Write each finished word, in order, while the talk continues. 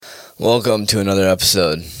Welcome to another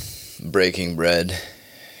episode, Breaking Bread,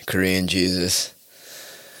 Korean Jesus.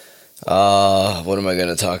 What am I going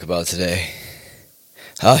to talk about today?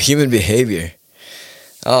 Human behavior.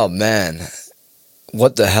 Oh man,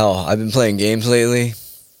 what the hell? I've been playing games lately,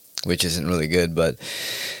 which isn't really good, but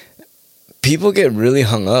people get really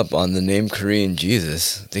hung up on the name Korean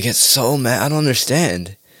Jesus. They get so mad. I don't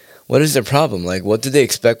understand. What is their problem? Like, what did they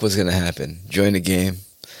expect was going to happen? Join a game?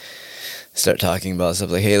 Start talking about stuff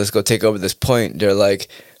like, hey, let's go take over this point. They're like,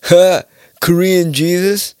 Korean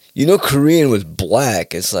Jesus? You know Korean was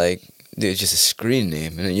black. It's like, dude, it's just a screen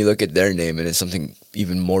name. And then you look at their name and it's something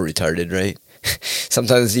even more retarded, right?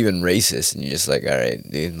 Sometimes it's even racist. And you're just like, all right,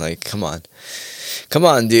 dude, like, come on. Come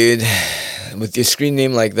on, dude. With your screen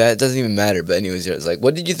name like that, it doesn't even matter. But anyways, it's like,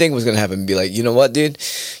 what did you think was going to happen? Be like, you know what, dude?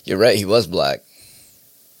 You're right, he was black.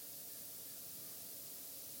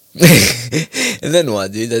 And then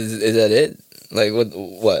what, dude? Is that it? Like,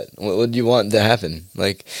 what do you want to happen?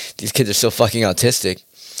 Like, these kids are so fucking autistic.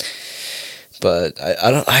 But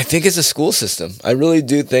I think it's a school system. I really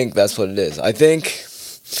do think that's what it is. I think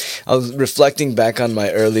I was reflecting back on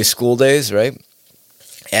my early school days, right?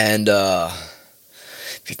 And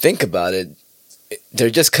if you think about it, they're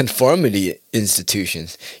just conformity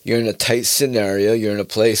institutions. You're in a tight scenario. You're in a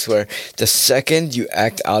place where the second you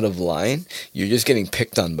act out of line, you're just getting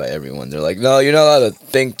picked on by everyone. They're like, no, you're not allowed to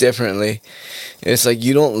think differently. And it's like,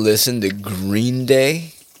 you don't listen to Green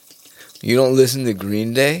Day? You don't listen to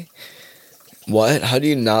Green Day? What? How do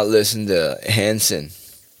you not listen to Hanson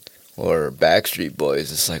or Backstreet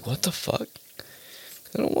Boys? It's like, what the fuck?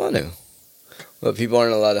 I don't want to. But people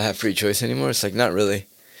aren't allowed to have free choice anymore? It's like, not really.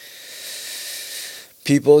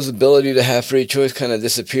 People's ability to have free choice kind of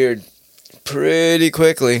disappeared pretty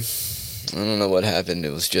quickly. I don't know what happened. It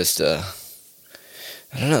was just, I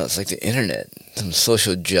don't know, it's like the internet. Some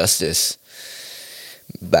social justice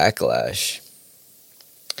backlash.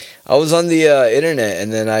 I was on the internet,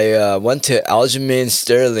 and then I went to Aljamain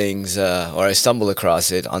Sterling's, or I stumbled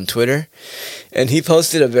across it on Twitter, and he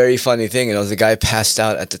posted a very funny thing, and it was a guy passed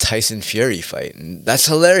out at the Tyson Fury fight, and that's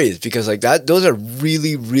hilarious, because like that, those are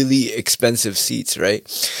really, really expensive seats, right?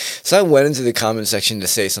 So I went into the comment section to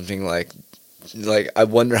say something like I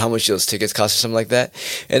wonder how much those tickets cost or something like that,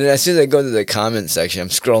 and then as soon as I go into the comment section, I'm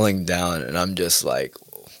scrolling down, and I'm just like,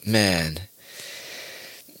 man.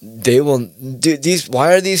 They will do these.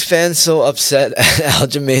 Why are these fans so upset at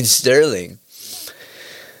Aljamain Sterling?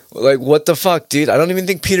 Like, what the fuck, dude? I don't even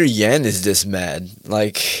think Peter Yan is this mad.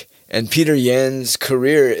 Like, and Peter Yan's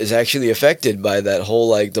career is actually affected by that whole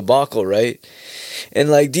like debacle, right? And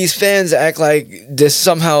like these fans act like this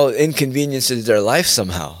somehow inconveniences their life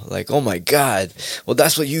somehow. Like, oh my god, well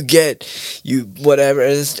that's what you get, you whatever.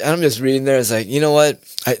 And I'm just reading there. It's like, you know what?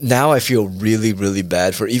 Now I feel really, really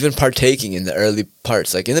bad for even partaking in the early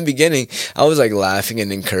parts. Like in the beginning, I was like laughing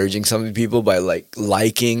and encouraging some of the people by like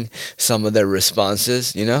liking some of their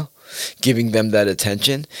responses, you know, giving them that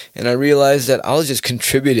attention. And I realized that I was just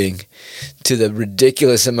contributing to the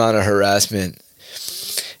ridiculous amount of harassment.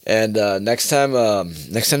 And next time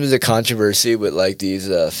there's a controversy with like these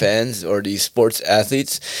fans or these sports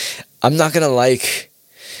athletes, I'm not gonna like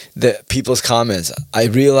the people's comments. I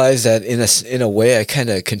realize that in a way I kind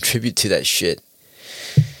of contribute to that shit.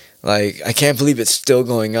 Like, I can't believe it's still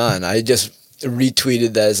going on. I just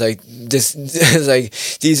retweeted that. It's like this. It's like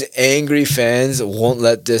these angry fans won't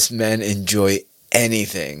let this man enjoy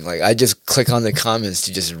anything. Like, I just click on the comments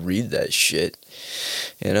to just read that shit.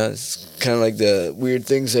 You know, it's kind of like the weird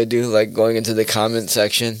things I do, like going into the comment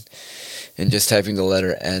section and just typing the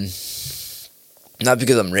letter N. Not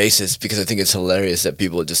because I'm racist, because I think it's hilarious that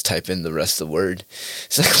people just type in the rest of the word.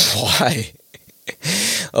 It's like, why?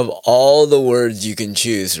 Of all the words you can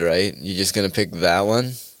choose, right? You're just going to pick that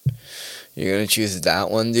one? You're going to choose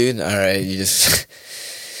that one, dude? All right, you just...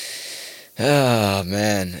 Oh,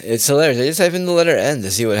 man. It's hilarious. I just type in the letter N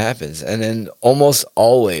to see what happens. And then almost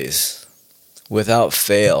always... without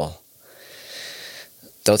fail,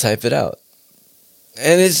 they'll type it out.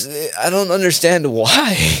 And I don't understand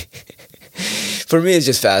why. For me, it's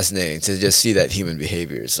just fascinating to just see that human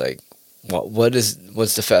behavior. It's like,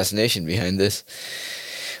 what's the fascination behind this?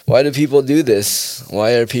 Why do people do this?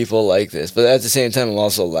 Why are people like this? But at the same time, I'm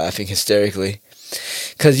also laughing hysterically.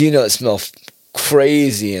 Because, you know, it smells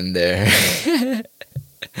crazy in there.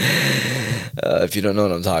 If you don't know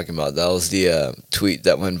what I'm talking about, that was the tweet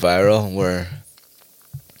that went viral where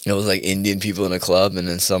it was like Indian people in a club, and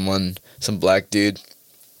then some black dude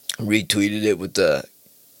retweeted it with the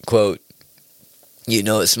quote, you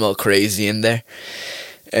know, it smelled crazy in there.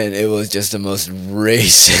 And it was just the most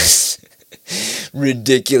racist,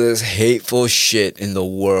 ridiculous, hateful shit in the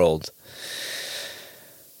world.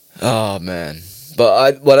 Oh man.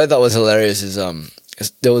 But what I thought was hilarious is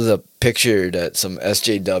there was a picture that some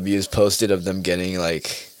SJWs posted of them getting like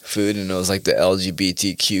food, and it was like the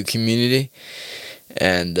LGBTQ community,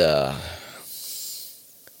 and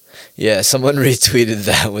yeah, someone retweeted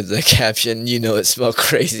that with the caption, "You know, it smelled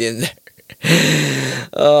crazy in there."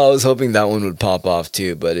 Oh, I was hoping that one would pop off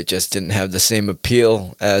too, but it just didn't have the same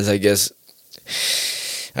appeal as I guess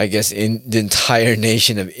in the entire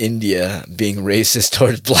nation of India being racist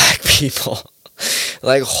towards black people.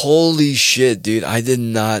 Like, holy shit, dude. I did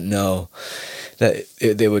not know that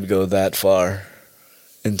they would go that far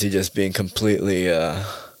into just being completely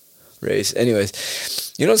race.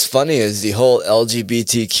 Anyways, you know what's funny is the whole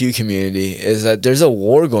LGBTQ community is that there's a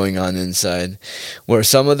war going on inside where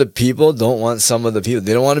some of the people don't want some of the people.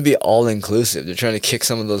 They don't want to be all inclusive. They're trying to kick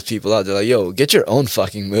some of those people out. They're like, yo, get your own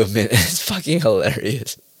fucking movement. It's fucking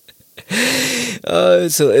hilarious.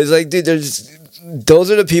 So it's like, dude, those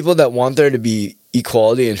are the people that want there to be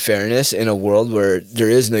equality and fairness in a world where there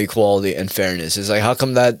is no equality and fairness. It's like, how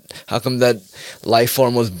come that life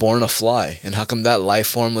form was born a fly, and how come that life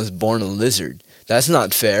form was born a lizard? That's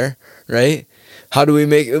not fair, right? How do we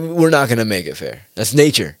make it? We're not going to make it fair. That's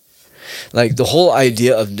nature. Like, the whole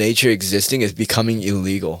idea of nature existing is becoming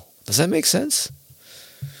illegal. Does that make sense?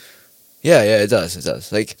 Yeah, it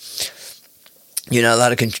does. Like, you're not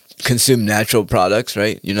allowed to consume natural products,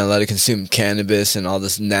 right? You're not allowed to consume cannabis and all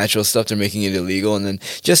this natural stuff. They're making it illegal. And then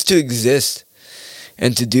just to exist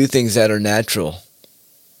and to do things that are natural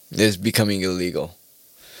is becoming illegal.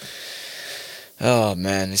 Oh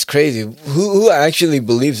man, it's crazy. Who actually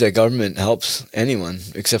believes that government helps anyone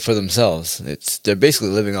except for themselves? They're basically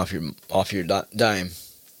living off your dime.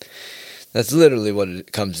 That's literally what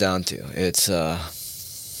it comes down to. It's a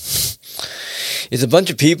bunch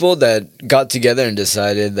of people that got together and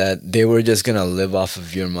decided that they were just gonna live off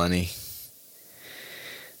of your money.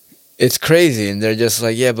 It's crazy, and they're just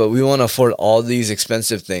like, yeah, but we want to afford all these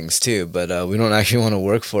expensive things too, but we don't actually want to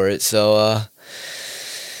work for it. So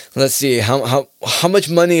let's see how much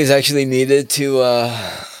money is actually needed to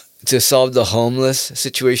solve the homeless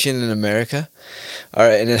situation in America. All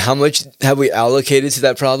right, and then how much have we allocated to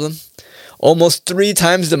that problem? Almost 3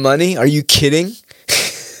 times the money. Are you kidding?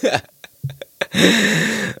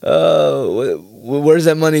 Where's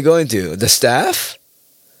that money going to? The staff?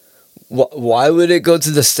 Why would it go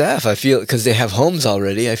to the staff? I feel because they have homes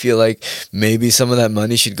already. I feel like maybe some of that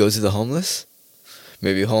money should go to the homeless.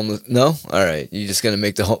 Maybe homeless. No? All right. You're just going to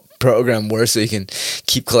make the program worse so you can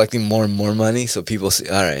keep collecting more and more money so people see.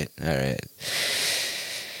 All right.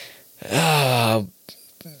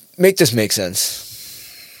 Make this make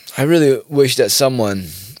sense. I really wish that someone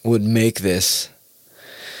would make this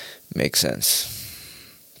make sense.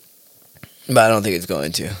 But I don't think it's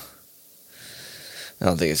going to.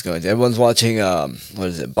 Everyone's watching, what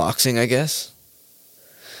is it, boxing, I guess?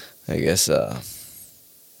 Because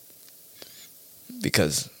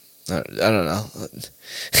I don't know.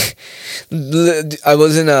 I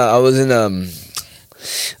was in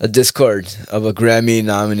a Discord of a Grammy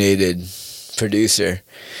nominated producer,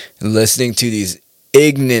 listening to these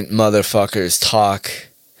ignorant motherfuckers talk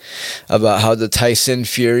about how the Tyson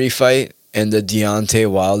Fury fight and the Deontay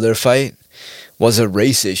Wilder fight was a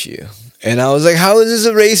race issue. And I was like, how is this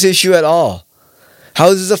a race issue at all? How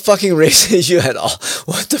is this a fucking race issue at all?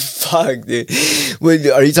 What the fuck, dude? Wait,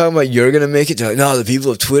 are you talking about you're going to make it? Like, no, the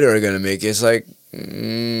people of Twitter are going to make it. It's like,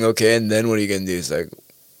 okay, and then what are you going to do? It's like,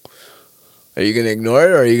 are you going to ignore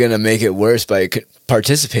it, or are you going to make it worse by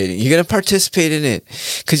participating? You're going to participate in it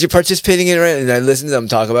because you're participating in it, right? And I listened to them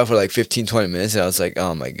talk about it for like 15, 20 minutes, and I was like,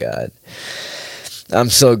 oh my God.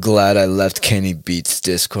 I'm so glad I left Kenny Beats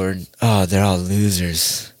Discord. Oh, they're all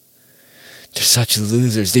losers. They're such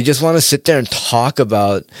losers. They just want to sit there and talk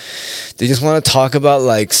about like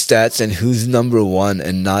stats and who's number one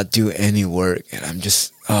and not do any work. And I'm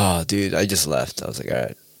just, oh, dude, I just left. I was like, all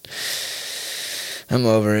right, I'm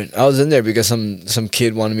over it. I was in there because some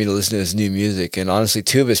kid wanted me to listen to his new music. And honestly,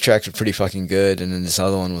 2 of his tracks were pretty fucking good. And then this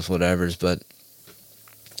other one was whatever's,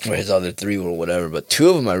 or his other 3 were whatever, but 2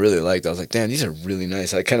 of them I really liked. I was like, damn, these are really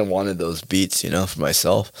nice. I kind of wanted those beats, for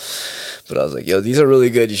myself. But I was like, yo, these are really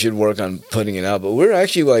good. You should work on putting it out. But we're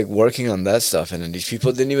actually like working on that stuff, and then these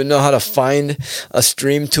people didn't even know how to find a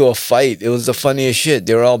stream to a fight. It was the funniest shit.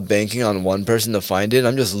 They were all banking on one person to find it.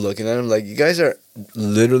 I'm just looking at them like, you guys are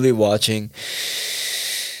literally watching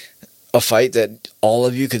a fight that all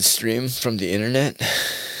of you could stream from the internet.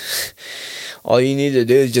 All you need to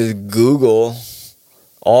do is just Google.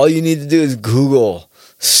 All you need to do is Google,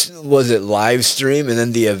 was it live stream, and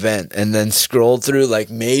then the event, and then scroll through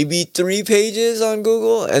like maybe 3 pages on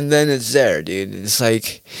Google, and then it's there, dude. It's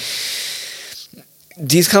like,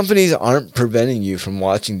 these companies aren't preventing you from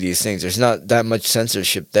watching these things. There's not that much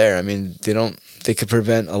censorship there. I mean, they could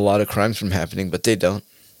prevent a lot of crimes from happening, but they don't.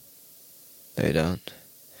 They don't.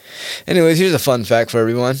 Anyways, here's a fun fact for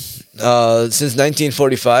everyone. Since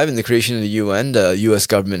 1945 and the creation of the UN, the U.S.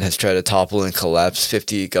 government has tried to topple and collapse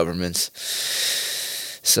 50 governments.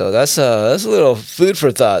 So that's a little food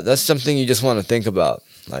for thought. That's something you just want to think about.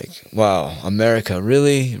 Like, wow, America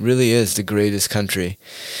really, really is the greatest country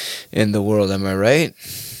in the world. Am I right?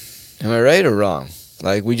 Am I right or wrong?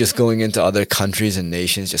 Like, we just going into other countries and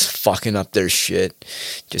nations, just fucking up their shit,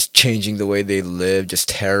 just changing the way they live, just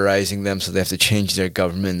terrorizing them so they have to change their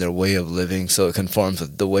government and their way of living so it conforms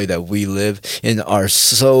with the way that we live in our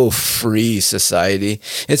so free society.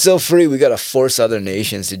 It's so free, we gotta force other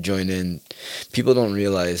nations to join in. People don't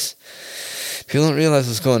realize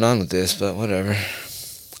what's going on with this, but whatever.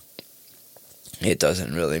 It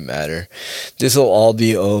doesn't really matter. This will all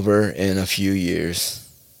be over in a few years.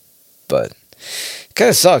 But it kind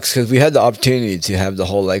of sucks because we had the opportunity to have the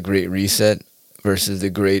whole like Great Reset versus the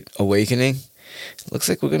Great Awakening. Looks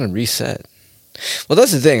like we're going to reset. Well,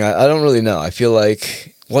 that's the thing. I don't really know. I feel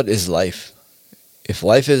like, what is life? If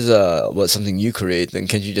life is something you create, then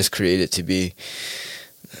can't you just create it to be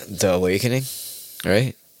the awakening?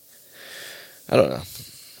 Right? I don't know.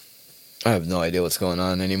 I have no idea what's going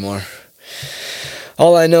on anymore.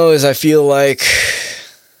 All I know is I feel like...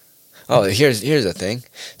 Oh, here's the thing.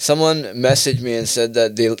 Someone messaged me and said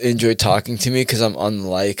that they enjoy talking to me because I'm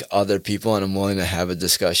unlike other people and I'm willing to have a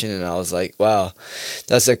discussion. And I was like, wow,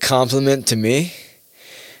 that's a compliment to me.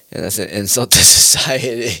 And that's an insult to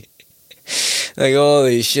society. Like,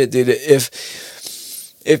 holy shit, dude.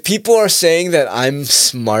 If people are saying that I'm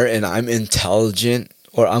smart and I'm intelligent,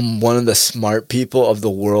 or I'm one of the smart people of the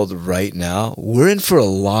world right now, we're in for a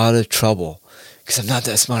lot of trouble because I'm not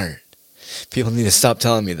that smart. People need to stop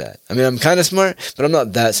telling me that. I mean, I'm kind of smart, but I'm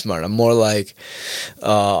not that smart. I'm more like,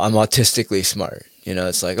 I'm autistically smart. You know,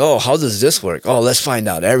 it's like, oh, how does this work? Oh, let's find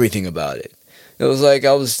out everything about it. It was like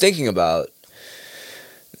I was thinking about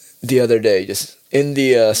the other day, just in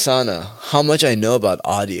the sauna, how much I know about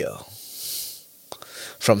audio.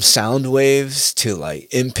 From sound waves to like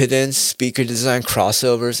impedance, speaker design,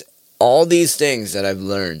 crossovers, all these things that I've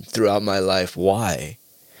learned throughout my life. Why?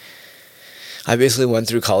 I basically went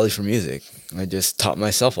through college for music. I just taught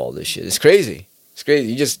myself all this shit. It's crazy. It's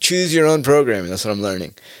crazy. You just choose your own programming. That's what I'm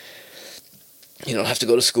learning. You don't have to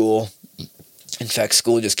go to school. In fact,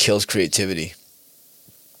 school just kills creativity.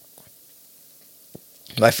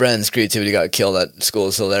 My friend's creativity got killed at school.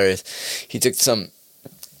 It's hilarious. He took some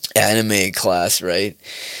anime class, right?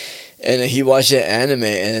 And he watched an anime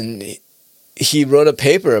and he wrote a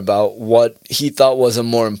paper about what he thought was a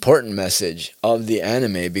more important message of the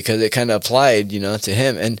anime because it kind of applied, you know, to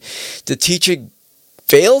him. And the teacher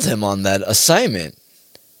failed him on that assignment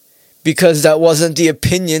because that wasn't the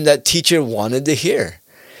opinion that teacher wanted to hear.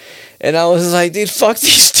 And I was like, dude, fuck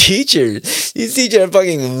these teachers. These teachers are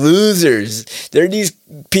fucking losers. They're these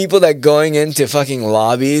people that going into fucking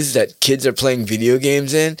lobbies that kids are playing video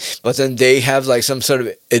games in, but then they have like some sort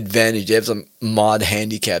of advantage. They have some mod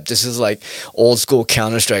handicap. This is like old school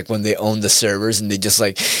Counter-Strike when they own the servers and they just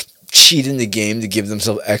like cheat in the game to give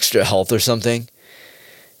themselves extra health or something.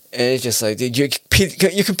 And it's just like, dude, you're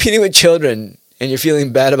competing with children and you're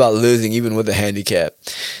feeling bad about losing even with a handicap.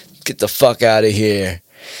 Get the fuck out of here.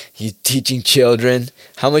 You teaching children.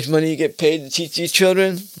 How much money you get paid to teach these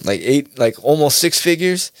children? Like almost 6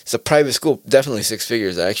 figures. It's a private school, definitely 6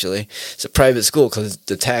 figures actually. It's a private school because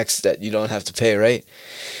the tax that you don't have to pay, right?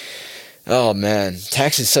 Oh man,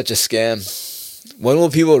 tax is such a scam. When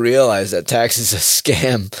will people realize that tax is a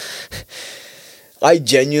scam? I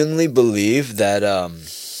genuinely believe that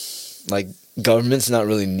like government's not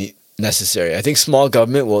really necessary. I think small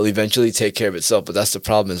government will eventually take care of itself, but that's the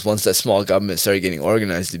problem is once that small government started getting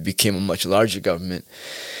organized, it became a much larger government.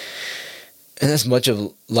 And that's much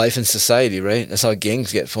of life in society, right? That's how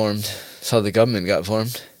gangs get formed. That's how the government got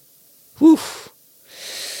formed. Whew.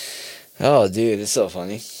 Oh, dude, it's so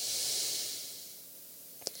funny.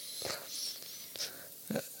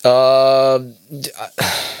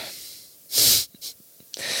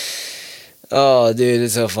 Oh, dude,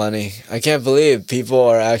 it's so funny. I can't believe people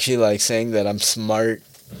are actually like saying that I'm smart.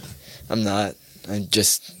 I'm not. I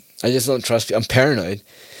just don't trust people. I'm paranoid.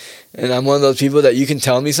 And I'm one of those people that you can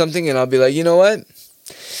tell me something and I'll be like, you know what?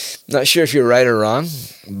 Not sure if you're right or wrong,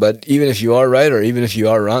 but even if you are right or even if you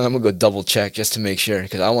are wrong, I'm going to go double check just to make sure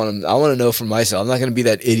because I want to know for myself. I'm not going to be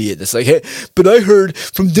that idiot that's like, hey, but I heard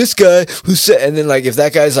from this guy who said, and then like if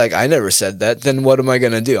that guy's like, I never said that, then what am I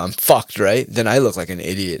going to do? I'm fucked, right? Then I look like an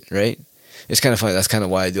idiot, right? It's kind of funny. That's kind of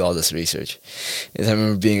why I do all this research. Is I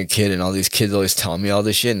remember being a kid and all these kids always telling me all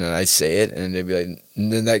this shit, and I'd say it, and they'd be like,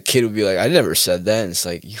 and then that kid would be like, I never said that, and it's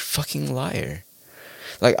like, you fucking liar.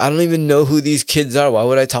 Like, I don't even know who these kids are. Why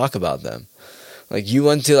would I talk about them? Like, you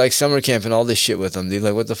went to like summer camp and all this shit with them, dude.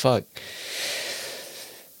 Like, what the fuck?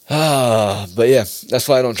 But yeah, that's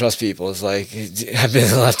why I don't trust people. It's like, I've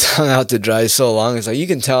been left hung out to dry so long. It's like, you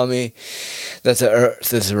can tell me that the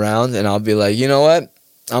earth is round, and I'll be like, you know what?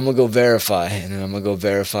 I'm going to go verify. And then I'm going to go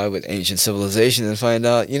verify with ancient civilization and find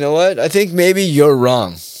out, you know what? I think maybe you're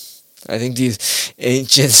wrong. I think these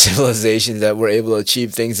ancient civilizations that were able to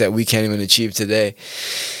achieve things that we can't even achieve today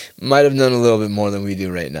might have known a little bit more than we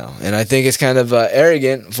do right now. And I think it's kind of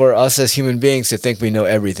arrogant for us as human beings to think we know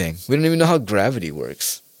everything. We don't even know how gravity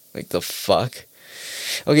works. Like, the fuck?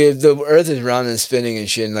 Okay, if the earth is round and spinning and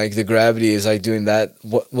shit, and like the gravity is like doing that,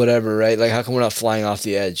 whatever, right? Like, how come we're not flying off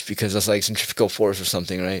the edge? Because that's like centrifugal force or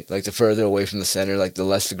something, right? Like, the further away from the center, like the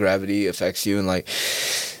less the gravity affects you, and like,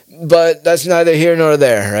 but that's neither here nor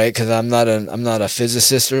there, right? Because I'm not a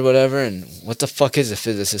physicist or whatever. And what the fuck is a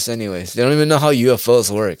physicist, anyways? They don't even know how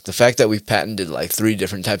UFOs work. The fact that we've patented like 3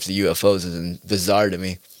 different types of UFOs is bizarre to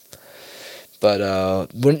me.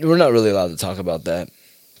 But we're not really allowed to talk about that.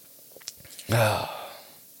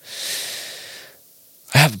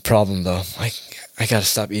 I have a problem though. I gotta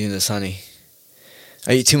stop eating this honey.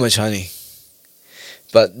 I eat too much honey.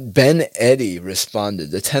 But Ben Eddy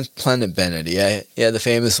responded. The 10th Planet Ben Eddy. Yeah, the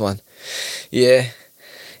famous one. Yeah,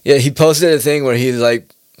 he posted a thing where he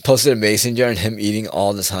like posted a mason jar and him eating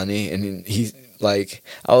all this honey, and he like,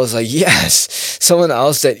 I was like, yes, someone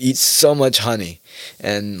else that eats so much honey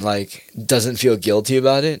and like doesn't feel guilty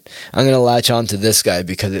about it. I'm gonna latch on to this guy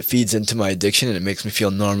because it feeds into my addiction and it makes me feel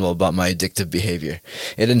normal about my addictive behavior.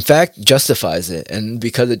 It in fact justifies it, and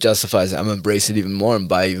because it justifies it, I'm gonna embrace it even more and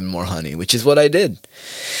buy even more honey, which is what I did.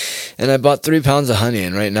 And I bought 3 pounds of honey,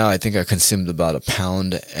 and right now I think I consumed about 1.25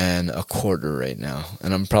 pounds right now,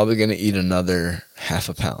 and I'm probably gonna eat another half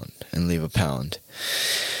a pound and leave a pound.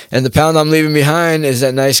 And the pound I'm leaving behind is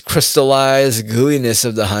that nice crystallized gooiness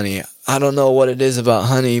of the honey. I don't know what it is about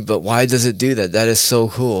honey, but why does it do that? That is so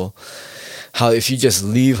cool. How if you just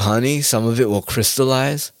leave honey, some of it will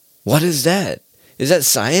crystallize. What is that? Is that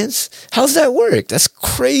science? How's that work? That's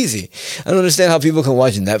crazy. I don't understand how people can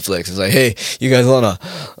watch Netflix. It's like, hey, you guys want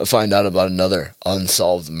to find out about another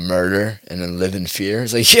unsolved murder and then live in fear?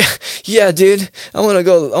 It's like, yeah, dude. I want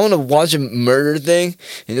to watch a murder thing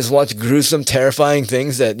and just watch gruesome, terrifying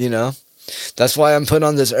things that, you know. That's why I'm put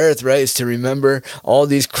on this earth, right? Is to remember all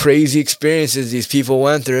these crazy experiences these people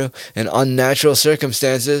went through and unnatural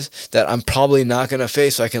circumstances that I'm probably not going to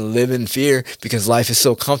face, so I can live in fear because life is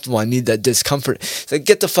so comfortable. I need that discomfort. It's like,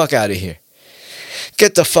 get the fuck out of here.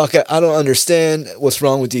 Get the fuck out. I don't understand what's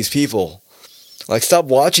wrong with these people. Like, stop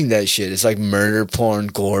watching that shit. It's like murder porn,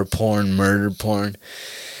 gore porn, murder porn.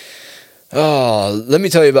 Oh, let me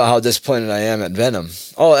tell you about how disappointed I am at Venom.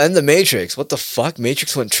 Oh, and The Matrix. What the fuck?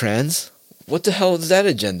 Matrix went trans? What the hell is that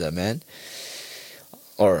agenda, man?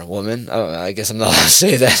 Or woman? I don't know. I guess I'm not allowed to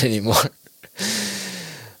say that anymore.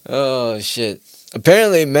 Oh, shit.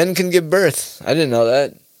 Apparently, men can give birth. I didn't know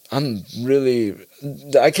that.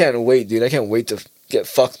 I can't wait, dude. I can't wait to get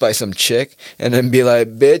fucked by some chick and then be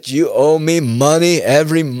like, bitch, you owe me money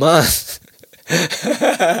every month.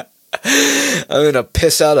 I'm gonna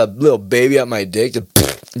piss out a little baby out my dick,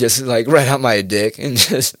 just like right out my dick, and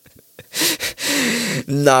just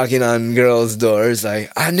knocking on girls' doors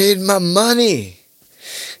like, I need my money.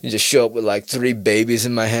 You just show up with like 3 babies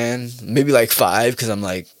in my hand, maybe like 5, because I'm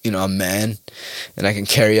like, you know, a man, and I can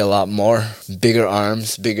carry a lot more, bigger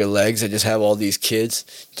arms, bigger legs. I just have all these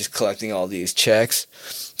kids, just collecting all these checks.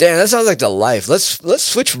 Damn, that sounds like the life. Let's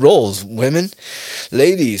switch roles, women,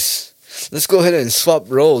 ladies. Let's go ahead and swap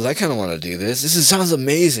roles. I kind of want to do this. Sounds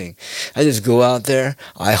amazing. I just go out there.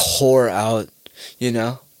 I whore out, you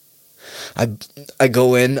know. I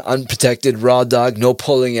go in unprotected, raw dog, no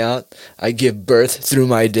pulling out. I give birth through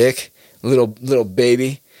my dick, little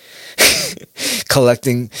baby,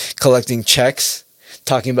 collecting checks,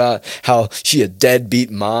 talking about how she a deadbeat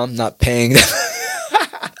mom, not paying them.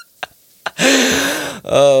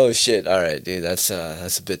 Oh shit! All right, dude, that's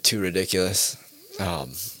a bit too ridiculous.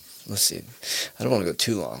 Let's see. I don't want to go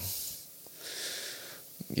too long.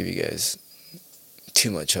 Give you guys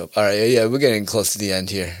too much hope. All right, yeah, we're getting close to the end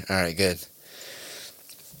here. All right, good.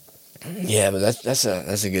 Yeah, but that's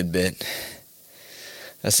a good bit.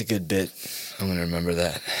 That's a good bit. I'm gonna remember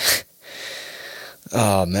that.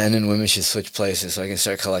 Oh, men and women should switch places so I can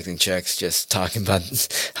start collecting checks. Just talking about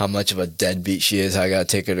how much of a deadbeat she is. How I gotta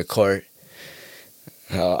take her to court.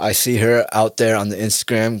 I see her out there on the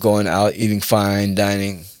Instagram going out eating fine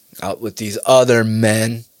dining. out with these other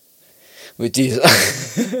men. With these.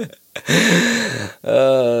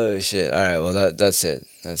 Oh shit! All right, well that's it.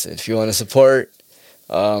 That's it. If you want to support,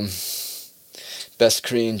 Best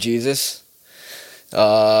Korean Jesus,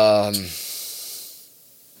 no,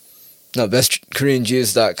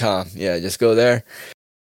 bestkoreanjesus.com. Yeah, just go there.